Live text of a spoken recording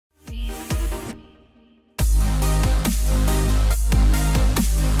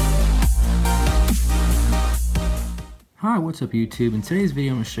Hi, what's up YouTube? In today's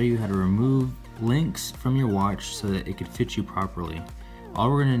video I'm going to show you how to remove links from your watch so that it could fit you properly. All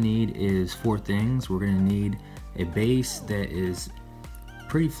we're going to need is 4 things. We're going to need a base that is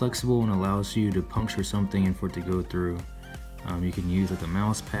pretty flexible and allows you to puncture something and for it to go through. You can use like a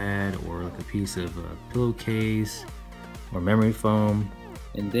mouse pad or like a piece of pillowcase or memory foam.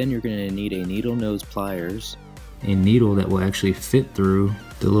 And then you're going to need a needle nose pliers, a needle that will actually fit through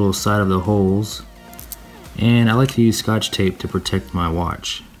the little side of the holes. And I like to use Scotch tape to protect my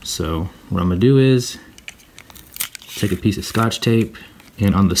watch. So what I'm gonna do is take a piece of Scotch tape,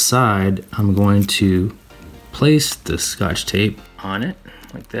 and on the side I'm going to place the Scotch tape on it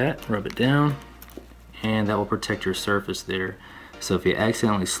like that, rub it down, and that will protect your surface there. So if you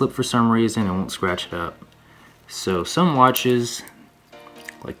accidentally slip for some reason, it won't scratch it up. So some watches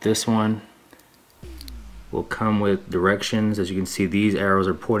like this one will come with directions. As you can see, these arrows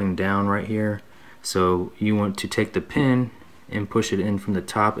are pointing down right here. So you want to take the pin and push it in from the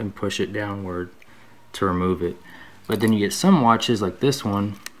top and push it downward to remove it. But then you get some watches like this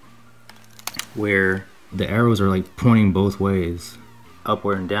one where the arrows are like pointing both ways,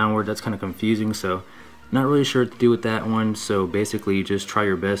 upward and downward. That's kind of confusing, so not really sure what to do with that one. So basically you just try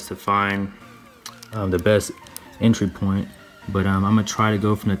your best to find the best entry point. But I'm gonna try to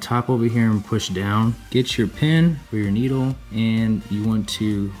go from the top over here and push down. Get your pin for your needle, and you want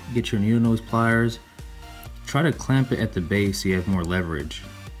to get your needle nose pliers. Try to clamp it at the base so you have more leverage.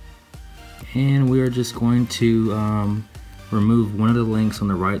 And we are just going to remove one of the links on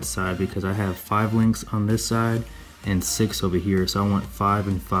the right side, because I have 5 links on this side and 6 over here, so I want 5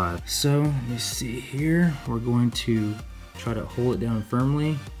 and 5. So let me see here. We're going to try to hold it down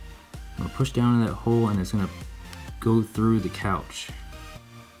firmly. I'm gonna push down in that hole, and it's gonna go through the couch.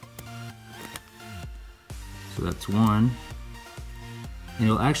 So that's one. And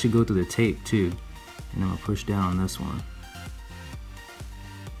it'll actually go through the tape too. And I'm gonna push down on this one.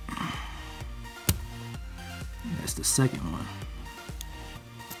 That's the second one.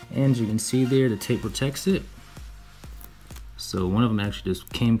 And as you can see there, the tape protects it. So one of them actually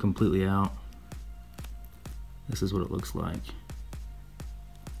just came completely out. This is what it looks like.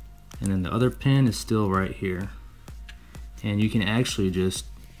 And then the other pin is still right here. And you can actually just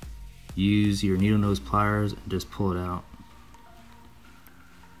use your needle nose pliers and just pull it out.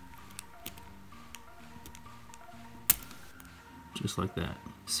 Just like that.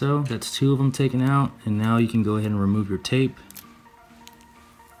 So that's 2 of them taken out, and now you can go ahead and remove your tape.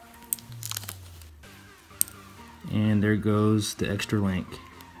 And there goes the extra link.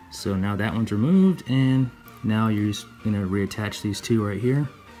 So now that one's removed, and now you're just gonna reattach these 2 right here,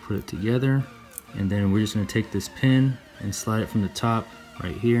 put it together, and then we're just gonna take this pin and slide it from the top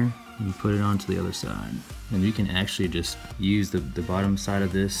right here and put it onto the other side. And you can actually just use the bottom side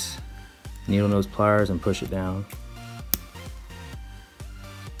of this needle nose pliers and push it down.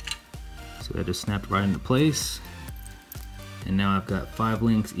 So that just snapped right into place. And now I've got 5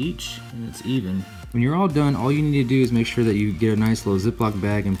 links each, and it's even. When you're all done, all you need to do is make sure that you get a nice little Ziploc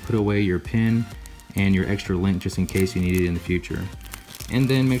bag and put away your pin and your extra link just in case you need it in the future. And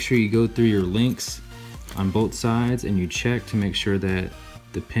then make sure you go through your links on both sides and you check to make sure that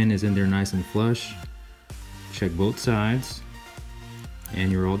the pin is in there nice and flush. Check both sides and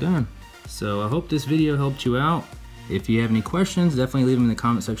you're all done. So I hope this video helped you out. If you have any questions, definitely leave them in the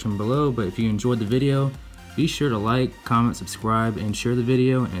comment section below. But if you enjoyed the video, be sure to like, comment, subscribe, and share the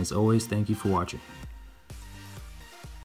video. And as always, thank you for watching.